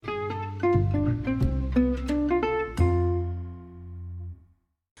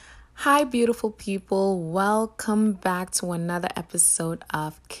Hi, beautiful people. Welcome back to another episode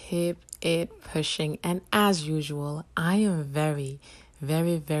of Keep It Pushing. And as usual, I am very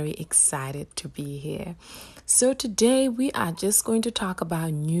excited to be here. So today we are just going to talk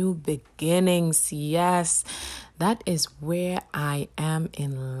about new beginnings. Yes, that is where I am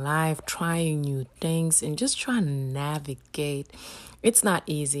in life, trying new things and just trying to navigate. It's not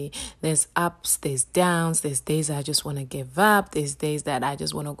easy. There's ups, there's downs, there's days I just want to give up, there's days that I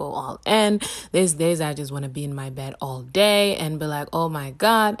just want to go all in, there's days I just want to be in my bed all day and be like, oh my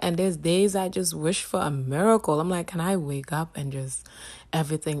God, and there's days I just wish for a miracle. I'm like, can I wake up and just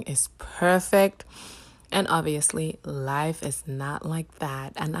everything is perfect? And obviously, life is not like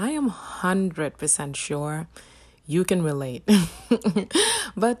that. And I am 100% sure you can relate.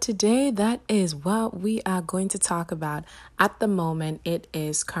 But today, that is what we are going to talk about. At the moment, it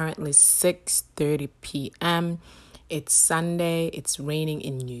is currently 6:30 p.m. It's Sunday. It's raining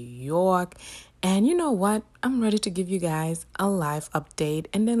in New York. And you know what? I'm ready to give you guys a life update.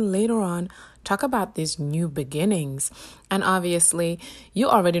 And then later on, talk about these new beginnings. And obviously, you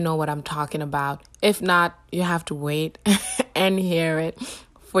already know what I'm talking about. If not, you have to wait and hear it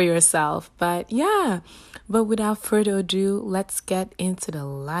for yourself. But without further ado, let's get into the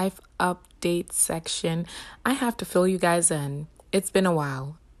life update section. I have to fill you guys in. It's been a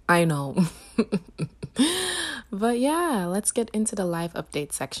while. I know. But let's get into the life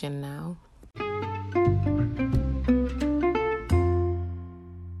update section now.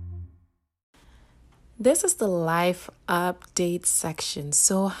 This is the life update section.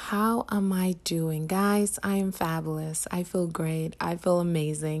 So how am I doing? Guys, I am fabulous. I feel great. I feel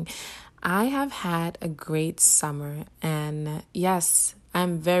amazing. I have had a great summer. And yes,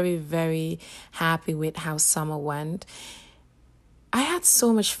 I'm very happy with how summer went. I had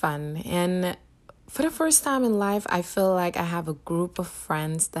so much fun. And for the first time in life, I feel like I have a group of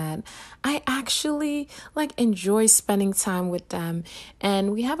friends that I actually enjoy spending time with them.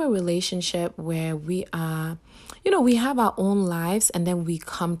 And we have a relationship where we have our own lives and then we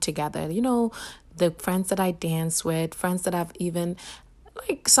come together. The friends that I dance with, friends that I've even,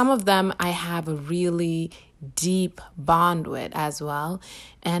 some of them I have a really deep bond with as well.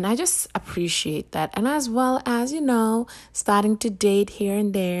 And I just appreciate that. And as well as, starting to date here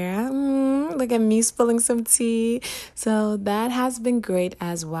and there. Look at me spilling some tea. So that has been great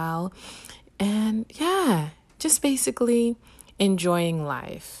as well. And just basically enjoying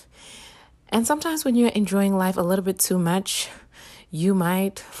life. And sometimes when you're enjoying life a little bit too much, you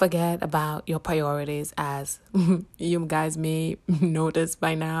might forget about your priorities, as you guys may notice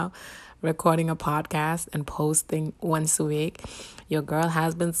by now. Recording a podcast and posting once a week. Your girl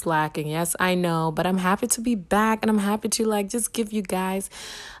has been slacking. Yes, I know, but I'm happy to be back and I'm happy to just give you guys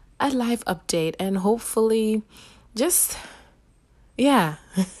a life update and hopefully just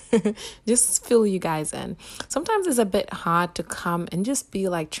just fill you guys in. Sometimes it's a bit hard to come and just be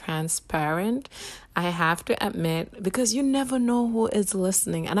transparent. I have to admit, because you never know who is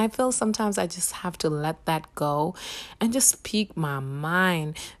listening. And I feel sometimes I just have to let that go and just speak my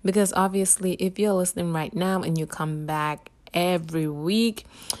mind. Because obviously, if you're listening right now and you come back every week,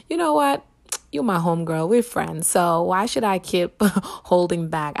 you know what? You're my homegirl. We're friends. So why should I keep holding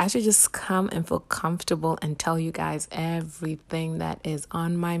back? I should just come and feel comfortable and tell you guys everything that is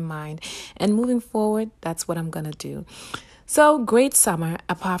on my mind. And moving forward, that's what I'm going to do. So great summer.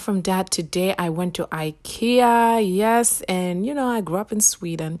 Apart from that, today I went to IKEA. Yes. And, I grew up in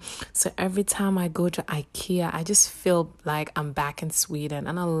Sweden. So every time I go to IKEA, I just feel like I'm back in Sweden.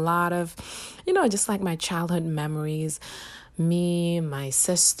 And a lot of, just my childhood memories. Me, my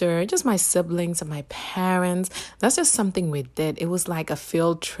sister, just my siblings and my parents. That's just something we did. It was like a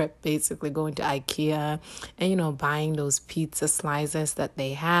field trip, basically going to IKEA and, buying those pizza slices that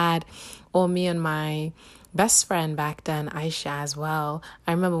they had. Or me and my best friend back then, Aisha, as well.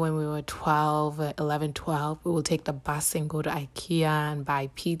 I remember when we were 12, 11, 12, we would take the bus and go to IKEA and buy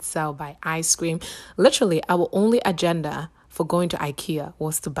pizza or buy ice cream. Literally, our only agenda for going to IKEA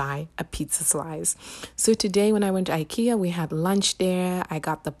was to buy a pizza slice. So today when I went to IKEA, we had lunch there. I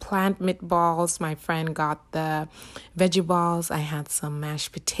got the plant meatballs. My friend got the veggie balls. I had some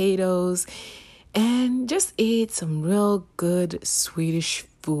mashed potatoes and just ate some real good Swedish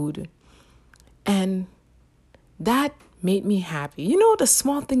food. And that made me happy. The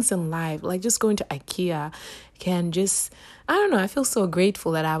small things in life, like just going to IKEA can just, I don't know, I feel so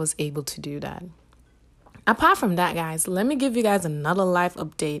grateful that I was able to do that. Apart from that, guys, let me give you guys another life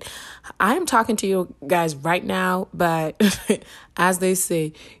update. I am talking to you guys right now, but as they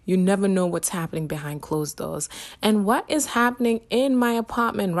say, you never know what's happening behind closed doors. And what is happening in my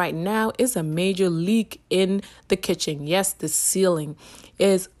apartment right now is a major leak in the kitchen. Yes, the ceiling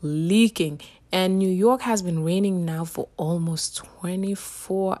is leaking. And New York has been raining now for almost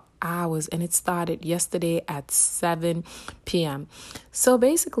 24 hours, and it started yesterday at 7 p.m. So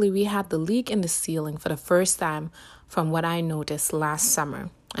basically, we had the leak in the ceiling for the first time from what I noticed last summer,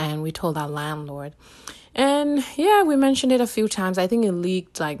 and we told our landlord. And yeah, we mentioned it a few times. I think it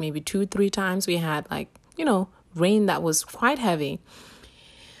leaked like maybe 2-3 times. We had rain that was quite heavy.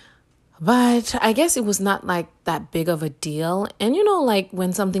 But I guess it was not like that big of a deal. And like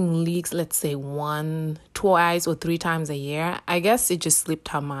when something leaks, let's say 1, 2 or 3 times a year, I guess it just slipped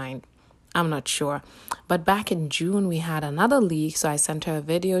her mind. I'm not sure. But back in June, we had another leak. So I sent her a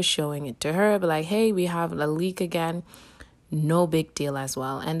video showing it to her. But like, hey, we have a leak again. No big deal as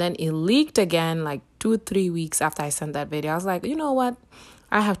well. And then it leaked again like 2-3 weeks after I sent that video. I was like, you know what?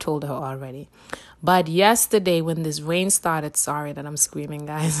 I have told her already. But yesterday when this rain started, sorry that I'm screaming,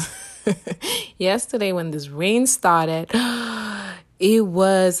 guys. Yesterday when this rain started, it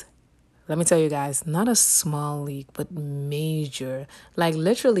was, let me tell you guys, not a small leak, but major. Like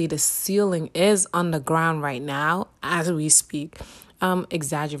literally the ceiling is on the ground right now as we speak. I'm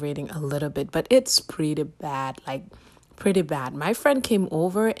exaggerating a little bit, but it's pretty bad. Pretty bad. My friend came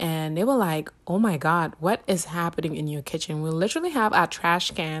over and they were like, oh my God, what is happening in your kitchen? We literally have our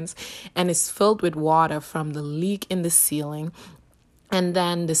trash cans and it's filled with water from the leak in the ceiling. And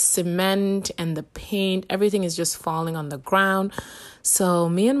then the cement and the paint, everything is just falling on the ground. So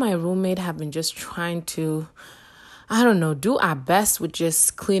me and my roommate have been just trying to, do our best with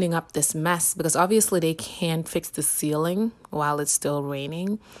just cleaning up this mess because obviously they can't fix the ceiling while it's still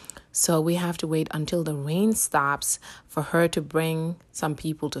raining. So we have to wait until the rain stops for her to bring some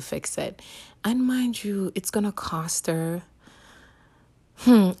people to fix it. And mind you, it's going to cost her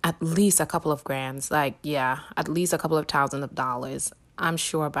at least a couple of grands. At least a couple of $1,000s. I'm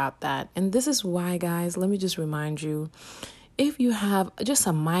sure about that. And this is why, guys, let me just remind you, if you have just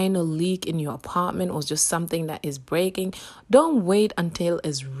a minor leak in your apartment or just something that is breaking, don't wait until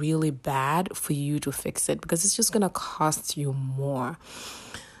it's really bad for you to fix it because it's just going to cost you more.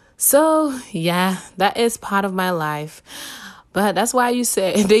 So, yeah, that is part of my life. But that's why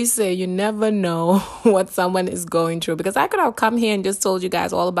they say you never know what someone is going through. Because I could have come here and just told you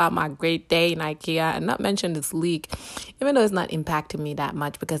guys all about my great day in IKEA and not mention this leak, even though it's not impacting me that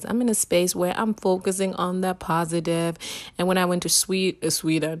much because I'm in a space where I'm focusing on the positive. And when I went to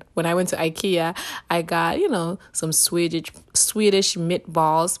Sweden, when I went to IKEA, I got, some Swedish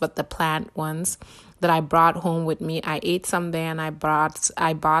meatballs, but the plant ones that I brought home with me. I ate some there and I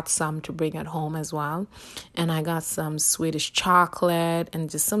bought some to bring at home as well. And I got some Swedish chocolate and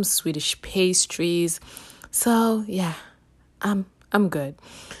just some Swedish pastries. So yeah, I'm good.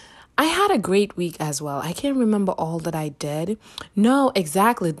 I had a great week as well. I can't remember all that I did. No,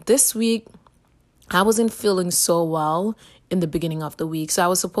 exactly. This week, I wasn't feeling so well in the beginning of the week. So I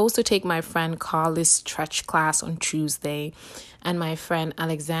was supposed to take my friend Carly's stretch class on Tuesday and my friend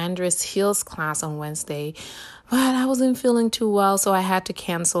Alexandra's heels class on Wednesday. But I wasn't feeling too well, so I had to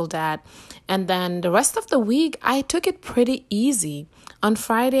cancel that. And then the rest of the week, I took it pretty easy. On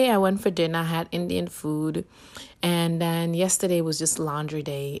Friday, I went for dinner, I had Indian food. And then yesterday was just laundry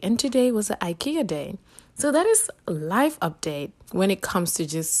day. And today was an IKEA day. So that is a life update when it comes to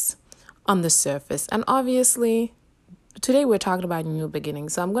just on the surface. And obviously, today we're talking about new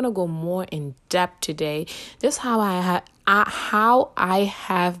beginnings. So I'm going to go more in depth today. Just how I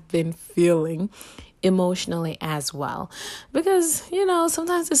have been feeling emotionally as well. Because,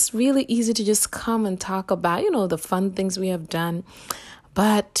 sometimes it's really easy to just come and talk about, the fun things we have done.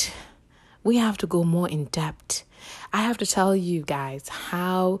 But we have to go more in depth. I have to tell you guys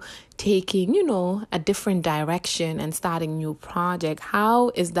how taking, a different direction and starting a new project,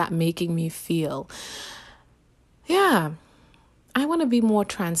 how is that making me feel? Yeah, I want to be more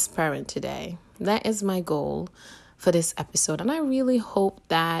transparent today. That is my goal for this episode. And I really hope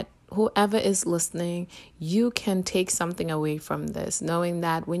that whoever is listening, you can take something away from this, knowing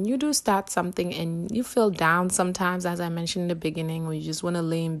that when you do start something and you feel down sometimes, as I mentioned in the beginning, or you just want to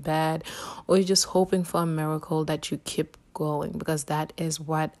lay in bed, or you're just hoping for a miracle, that you keep going, because that is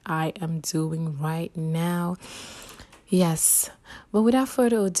what I am doing right now. Yes, but without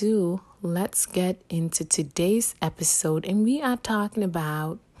further ado, let's get into today's episode, and we are talking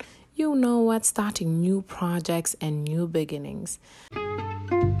about, starting new projects and new beginnings.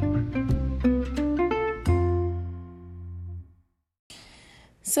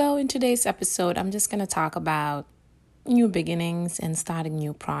 So, in today's episode, I'm just going to talk about new beginnings and starting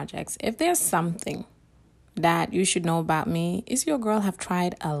new projects. If there's something that you should know about me, is your girl have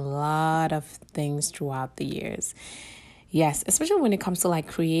tried a lot of things throughout the years. Yes, especially when it comes to like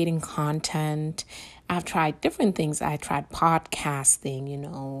creating content. I've tried different things. I tried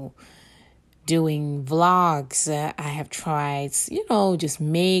podcasting, doing vlogs. I have tried, just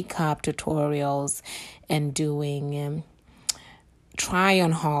makeup tutorials and doing try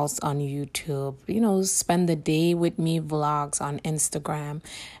on hauls on YouTube, spend the day with me vlogs on Instagram.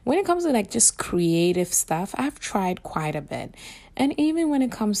 When it comes to like just creative stuff, I've tried quite a bit. And even when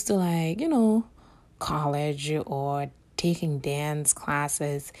it comes to like, college or taking dance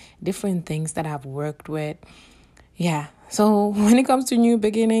classes, different things that I've worked with. Yeah. So when it comes to new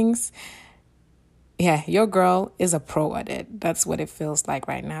beginnings, yeah, your girl is a pro at it. That's what it feels like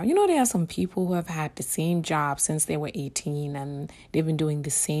right now. There are some people who have had the same job since they were 18 and they've been doing the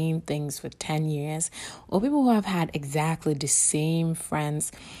same things for 10 years. Or people who have had exactly the same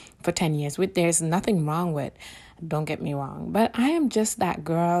friends for 10 years, which there's nothing wrong with. Don't get me wrong. But I am just that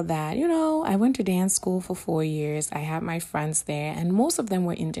girl that, I went to dance school for 4 years. I had my friends there and most of them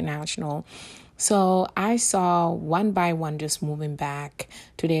were international. So I saw one by one just moving back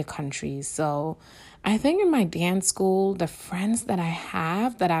to their countries. So I think in my dance school, the friends that I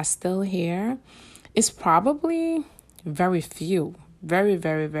have that are still here is probably very few. Very,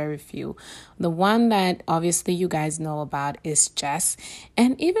 very, very few. The one that obviously you guys know about is Jess.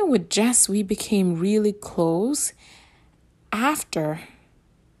 And even with Jess, we became really close after.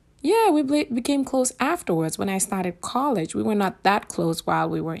 Yeah, we became close afterwards when I started college. We were not that close while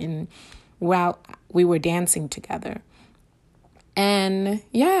we were dancing together. And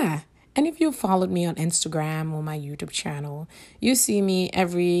yeah. And if you followed me on Instagram or my YouTube channel, you see me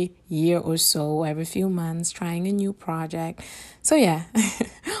every year or so, every few months, trying a new project. So yeah,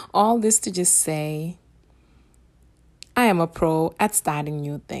 all this to just say, I am a pro at starting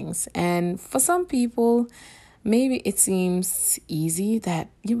new things. And for some people, maybe it seems easy that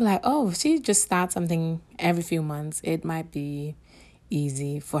you'll be like, oh, she just starts something every few months. It might be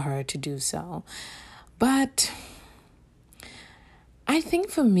easy for her to do so. But I think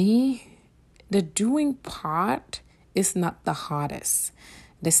for me, the doing part is not the hardest.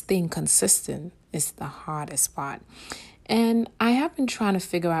 The staying consistent is the hardest part. And I have been trying to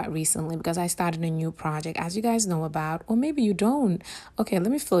figure out recently because I started a new project, as you guys know about, or maybe you don't. Okay,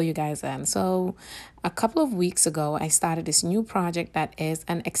 let me fill you guys in. So a couple of weeks ago, I started this new project that is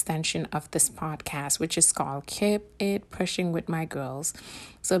an extension of this podcast, which is called Keep It Pushing with My Girls.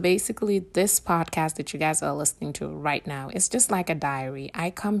 So basically, this podcast that you guys are listening to right now is just like a diary.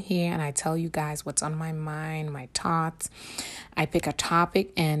 I come here and I tell you guys what's on my mind, my thoughts. I pick a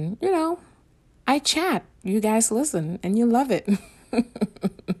topic and, I chat. You guys listen and you love it.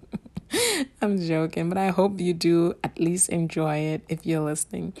 I'm joking, but I hope you do at least enjoy it if you're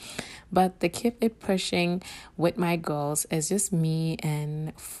listening. But the Keep It Pushing with My Girls is just me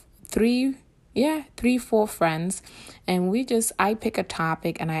and three, 4 friends. And I pick a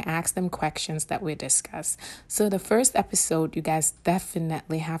topic and I ask them questions that we discuss. So the first episode, you guys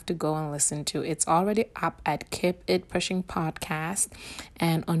definitely have to go and listen to. It's already up at Keep It Pushing Podcast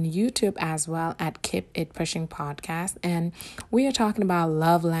and on YouTube as well at Keep It Pushing Podcast. And we are talking about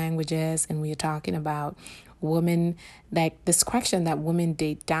love languages and we are talking about women, like this question that women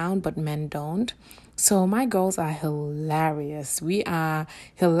date down but men don't. So my girls are hilarious. We are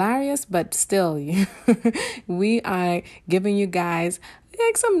hilarious, but still, we are giving you guys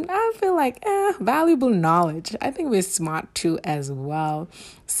like I feel like, valuable knowledge. I think we're smart too as well.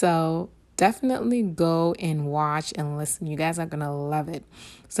 So definitely go and watch and listen. You guys are going to love it.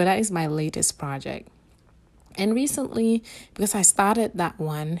 So that is my latest project. And recently, because I started that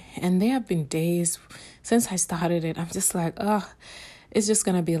one, and there have been days since I started it, I'm just like, it's just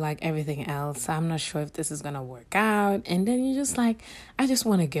going to be like everything else. I'm not sure if this is going to work out. And then you're just like, I just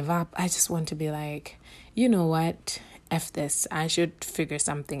want to give up. I just want to be like, you know what? F this. I should figure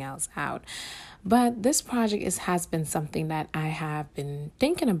something else out. But this project has been something that I have been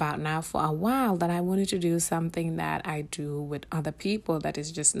thinking about now for a while, that I wanted to do something that I do with other people that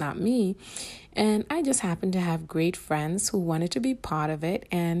is just not me. And I just happen to have great friends who wanted to be part of it.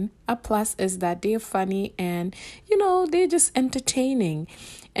 And a plus is that they're funny and, they're just entertaining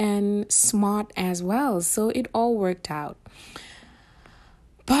and smart as well. So it all worked out.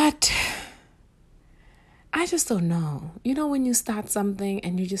 But I just don't know. When you start something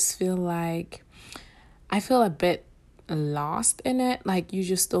and you just feel like, I feel a bit lost in it. Like you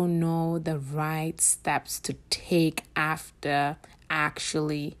just don't know the right steps to take after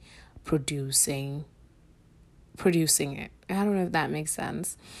actually producing producing it. I don't know if that makes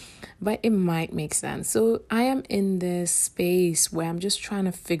sense, but it might make sense. So I am in this space where I'm just trying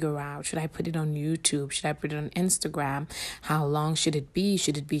to figure out, should I put it on YouTube? Should I put it on Instagram? How long should it be?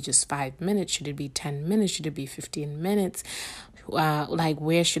 Should it be just 5 minutes? Should it be 10 minutes? Should it be 15 minutes? Like,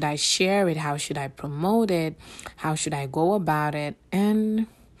 where should I share it? How should I promote it? How should I go about it? And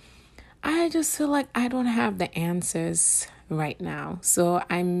I just feel like I don't have the answers right now. So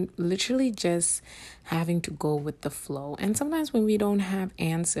I'm literally just having to go with the flow. And sometimes when we don't have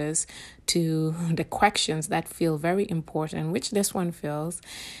answers to the questions that feel very important, which this one feels,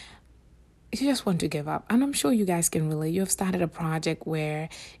 you just want to give up. And I'm sure you guys can relate. You have started a project where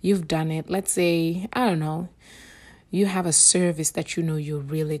you've done it. Let's say, I don't know, you have a service that you know you're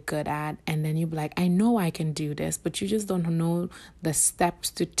really good at, and then you're like, I know I can do this, but you just don't know the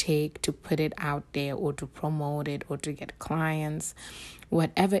steps to take to put it out there or to promote it or to get clients,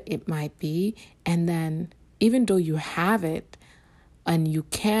 whatever it might be. And then even though you have it and you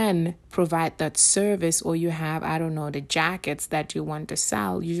can provide that service, or you have, I don't know, the jackets that you want to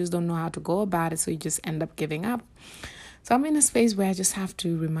sell, you just don't know how to go about it. So you just end up giving up. So I'm in a space where I just have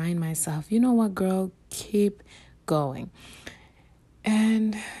to remind myself, you know what, girl, keep going.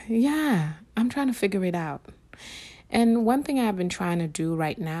 And yeah, I'm trying to figure it out. And one thing I've been trying to do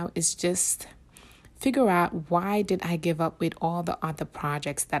right now is just figure out, why did I give up with all the other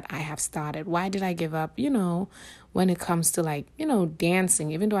projects that I have started? Why did I give up, when it comes to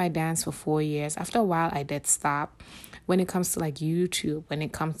dancing? Even though I danced for 4 years, after a while I did stop. When it comes to YouTube, when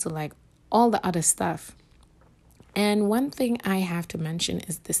it comes to all the other stuff. And one thing I have to mention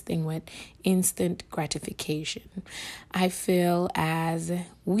is this thing with instant gratification. I feel as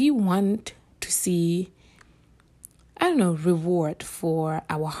we want to see, reward for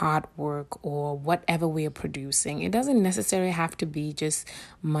our hard work or whatever we are producing. It doesn't necessarily have to be just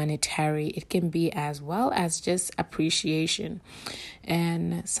monetary. It can be as well as just appreciation.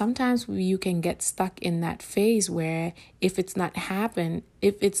 And sometimes you can get stuck in that phase where if it's not happening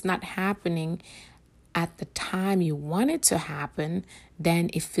at the time you want it to happen, then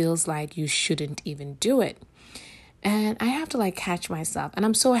it feels like you shouldn't even do it. And I have to catch myself. And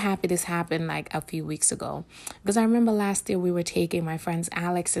I'm so happy this happened a few weeks ago, because I remember last year we were taking my friend's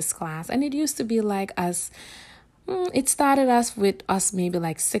Alex's class, and it used to be us. It started with us maybe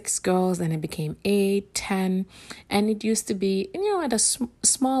 6 girls, and it became 8, 10. And it used to be, at a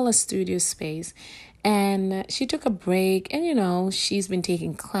smaller studio space. And she took a break, and, she's been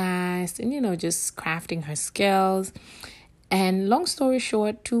taking class and, just crafting her skills. And long story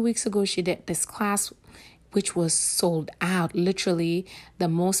short, 2 weeks ago, she did this class, which was sold out. Literally, the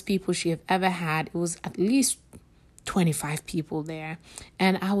most people she have ever had. It was at least 25 people there.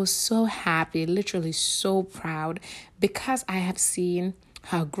 And I was so happy, literally so proud, because I have seen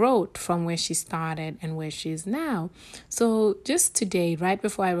her growth from where she started and where she is now. So just today, right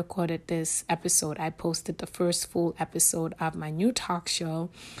before I recorded this episode, I posted the first full episode of my new talk show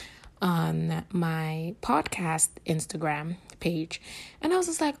on my podcast Instagram page. And I was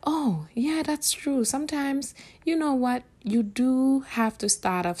just like, oh, yeah, that's true. Sometimes, you know what? You do have to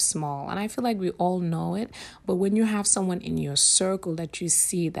start off small. And I feel like we all know it. But when you have someone in your circle that you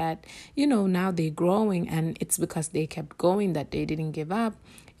see that, now they're growing, and it's because they kept going, that they didn't give up,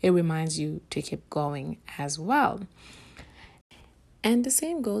 it reminds you to keep going as well. And the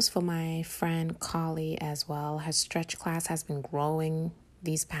same goes for my friend Carly as well. Her stretch class has been growing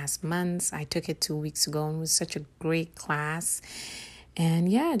these past months. I took it 2 weeks ago, and it was such a great class.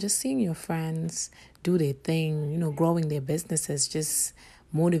 And yeah, just seeing your friends do their thing, growing their businesses just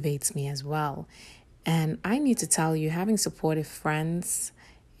motivates me as well. And I need to tell you, having supportive friends,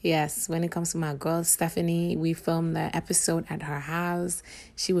 yes, when it comes to my girl, Stephanie, we filmed the episode at her house.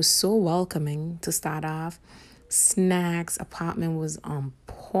 She was so welcoming to start off. Snacks, apartment was on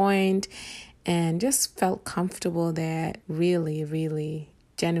point, and just felt comfortable there. Really, really,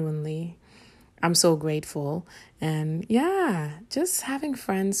 genuinely, I'm so grateful. And yeah, just having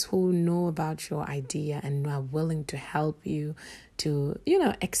friends who know about your idea and are willing to help you to,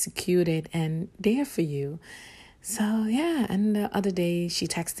 execute it, and there for you. So yeah, and the other day she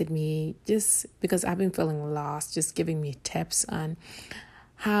texted me, just because I've been feeling lost, just giving me tips on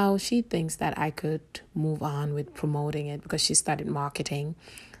how she thinks that I could move on with promoting it, because she started marketing.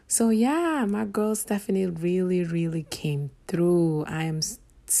 So yeah, my girl Stephanie really, really came through. I am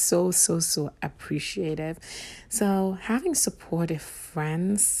so appreciative. So having supportive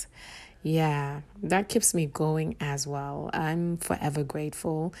friends, yeah, that keeps me going as well. I'm forever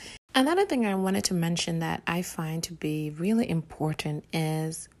grateful. Another thing I wanted to mention that I find to be really important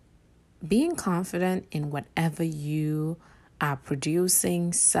is being confident in whatever you are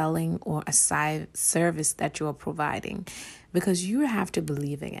producing, selling, or a service that you are providing, because you have to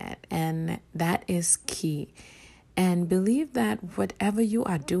believe in it. And that is key. And believe that whatever you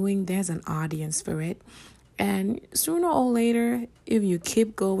are doing, there's an audience for it. And sooner or later, if you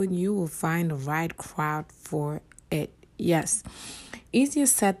keep going, you will find the right crowd for it. Yes, easier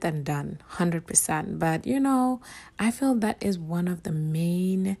said than done, 100%. But I feel that is one of the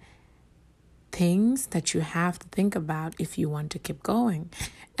main things that you have to think about if you want to keep going.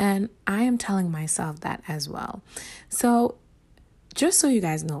 And I am telling myself that as well. So just so you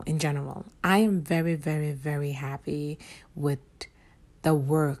guys know, in general, I am very, very, very happy with the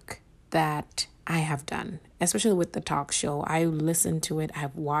work that I have done, especially with the talk show. I listened to it.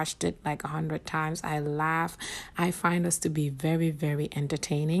 I've watched it like 100 times. I laugh. I find us to be very, very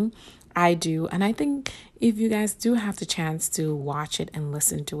entertaining. I do. And I think if you guys do have the chance to watch it and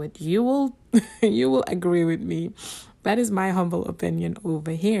listen to it, you will you will agree with me. That is my humble opinion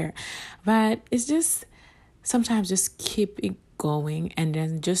over here. But it's just sometimes just keep it going, and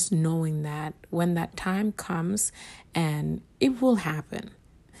then just knowing that when that time comes, and it will happen.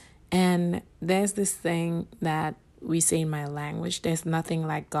 And there's this thing that we say in my language, there's nothing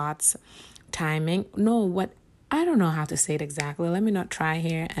like God's timing. I don't know how to say it exactly. Let me not try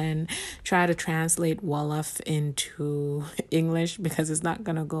here and try to translate Wolof into English, because it's not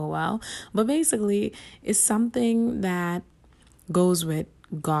going to go well. But basically, it's something that goes with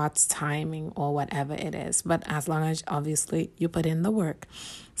God's timing or whatever it is. But as long as obviously you put in the work.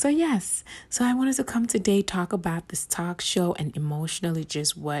 So yes, so I wanted to come today talk about this talk show and emotionally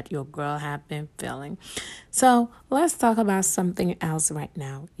just what your girl have been feeling. So let's talk about something else right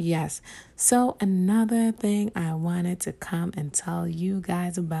now. Yes. So another thing I wanted to come and tell you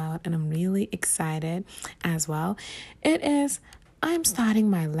guys about, and I'm really excited as well, it is I'm starting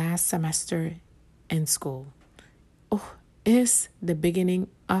my last semester in school. Oh, is the beginning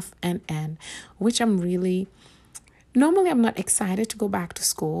of an end, which normally I'm not excited to go back to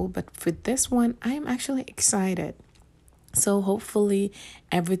school, but for this one, I am actually excited. So hopefully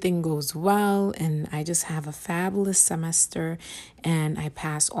everything goes well and I just have a fabulous semester and I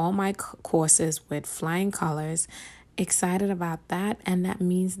pass all my courses with flying colors. Excited about that. And that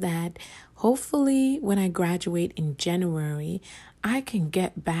means that hopefully when I graduate in January, I can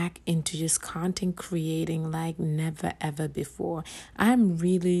get back into just content creating like never ever before. I'm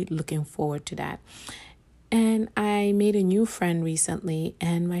really looking forward to that. And I made a new friend recently,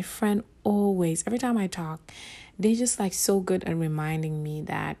 and my friend always, every time I talk, they just like so good at reminding me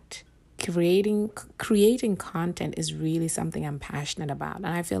that creating content is really something I'm passionate about. And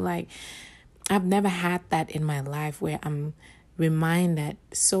I feel like I've never had that in my life, where I'm reminded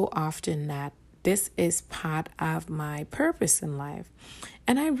so often that this is part of my purpose in life.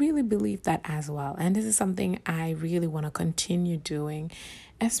 And I really believe that as well. And this is something I really want to continue doing,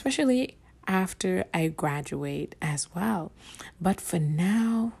 especially after I graduate as well. But for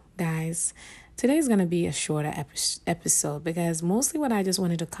now, guys, today's going to be a shorter episode, because mostly what I just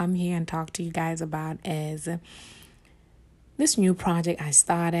wanted to come here and talk to you guys about is this new project I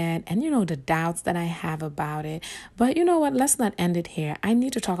started, and the doubts that I have about it. But you know what? Let's not end it here. I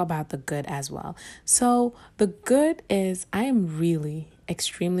need to talk about the good as well. So the good is I am really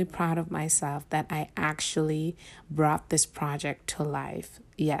extremely proud of myself that I actually brought this project to life.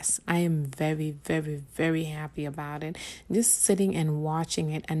 Yes, I am very, very, very happy about it. Just sitting and watching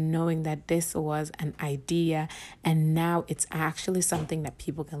it and knowing that this was an idea and now it's actually something that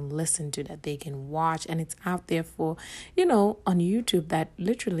people can listen to, that they can watch, and it's out there for, on YouTube, that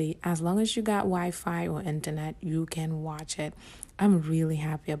literally as long as you got Wi-Fi or internet, you can watch it. I'm really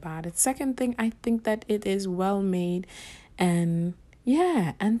happy about it. Second thing, I think that it is well made. And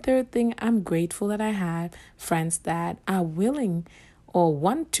yeah, and third thing, I'm grateful that I have friends that are willing or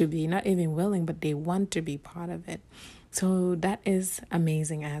want to be, not even willing, but they want to be part of it. So that is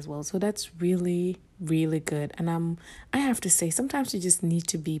amazing as well. So that's really, really good. And I have to say, sometimes you just need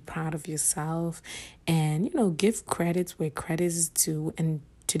to be proud of yourself and, give credits where credit is due. And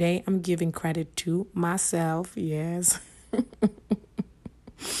today I'm giving credit to myself. Yes.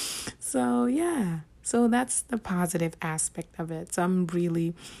 So yeah. So that's the positive aspect of it. So I'm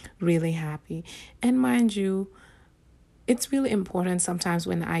really, really happy. And mind you, it's really important sometimes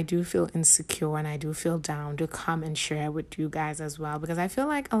when I do feel insecure and I do feel down to come and share with you guys as well. Because I feel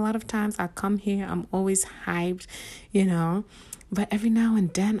like a lot of times I come here, I'm always hyped, But every now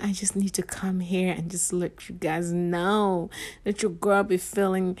and then I just need to come here and just let you guys know that your girl be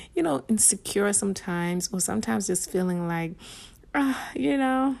feeling, insecure sometimes. Or sometimes just feeling like,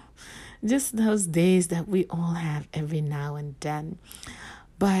 just those days that we all have every now and then.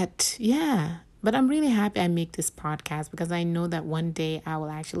 But yeah, But I'm really happy I make this podcast because I know that one day I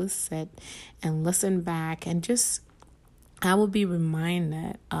will actually sit and listen back and just I will be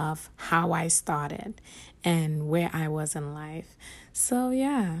reminded of how I started and where I was in life. So,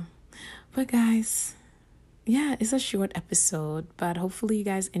 yeah. But, guys, yeah, it's a short episode, but hopefully you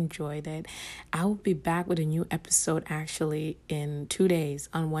guys enjoyed it. I will be back with a new episode actually in 2 days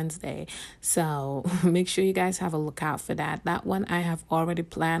on Wednesday. So make sure you guys have a look out for that. That one I have already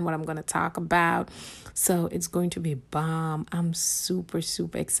planned what I'm going to talk about. So it's going to be bomb. I'm super,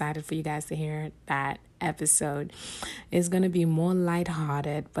 super excited for you guys to hear that episode. It's going to be more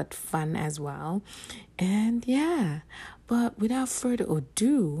lighthearted, but fun as well. And yeah, but without further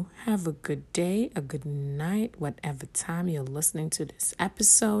ado, have a good day, a good night, whatever time you're listening to this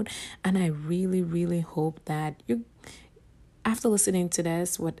episode. And I really, really hope that you, after listening to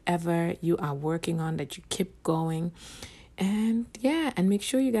this, whatever you are working on, that you keep going. And yeah, and make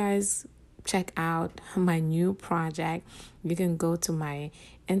sure you guys check out my new project. You can go to my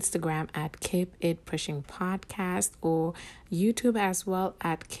Instagram at Keep It Pushing Podcast or YouTube as well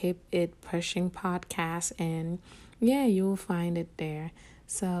at Keep It Pushing Podcast. And yeah, you'll find it there.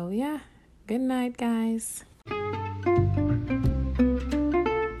 So yeah, good night, guys.